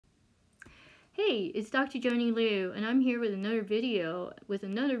Hey, it's Dr. Joanny Liu, and I'm here with another video with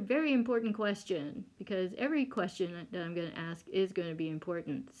another very important question, because every question that I'm going to ask is going to be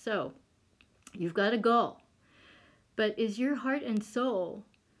important. So, you've got a goal, but is your heart and soul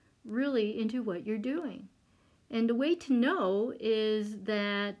really into what you're doing? And the way to know is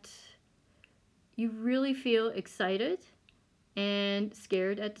that you really feel excited and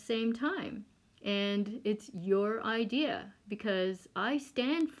scared at the same time. And it's your idea, because I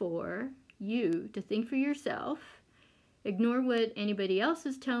stand for you to think for yourself, ignore what anybody else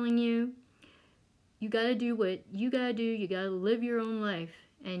is telling you. You gotta do what you gotta do. You gotta live your own life,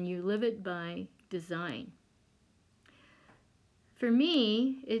 and you live it by design. For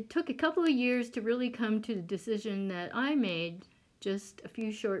me, it took a couple of years to really come to the decision that I made just a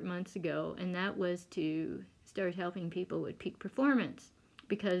few short months ago, and that was to start helping people with peak performance,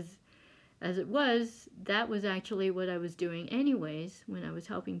 because as it was, that was actually what I was doing anyways when I was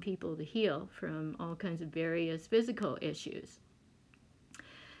helping people to heal from all kinds of various physical issues.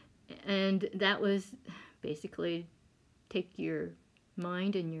 And that was basically take your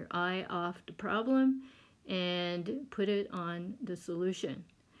mind and your eye off the problem and put it on the solution.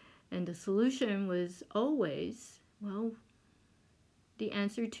 And the solution was always, well, the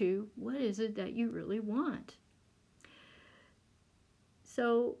answer to what is it that you really want.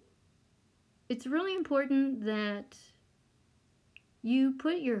 So it's really important that you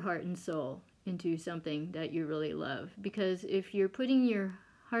put your heart and soul into something that you really love, because if you're putting your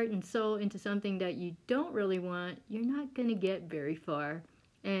heart and soul into something that you don't really want, you're not going to get very far,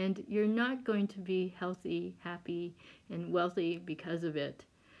 and you're not going to be healthy, happy, and wealthy because of it.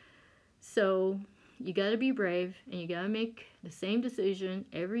 So you got to be brave, and you got to make the same decision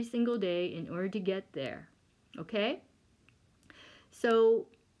every single day in order to get there. Okay? So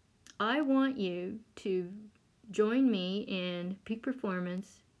I want you to join me in Peak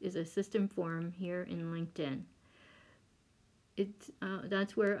Performance is a system forum here in LinkedIn.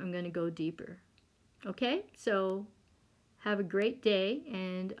 That's where I'm going to go deeper. Okay, so have a great day,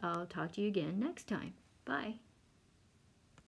 and I'll talk to you again next time. Bye.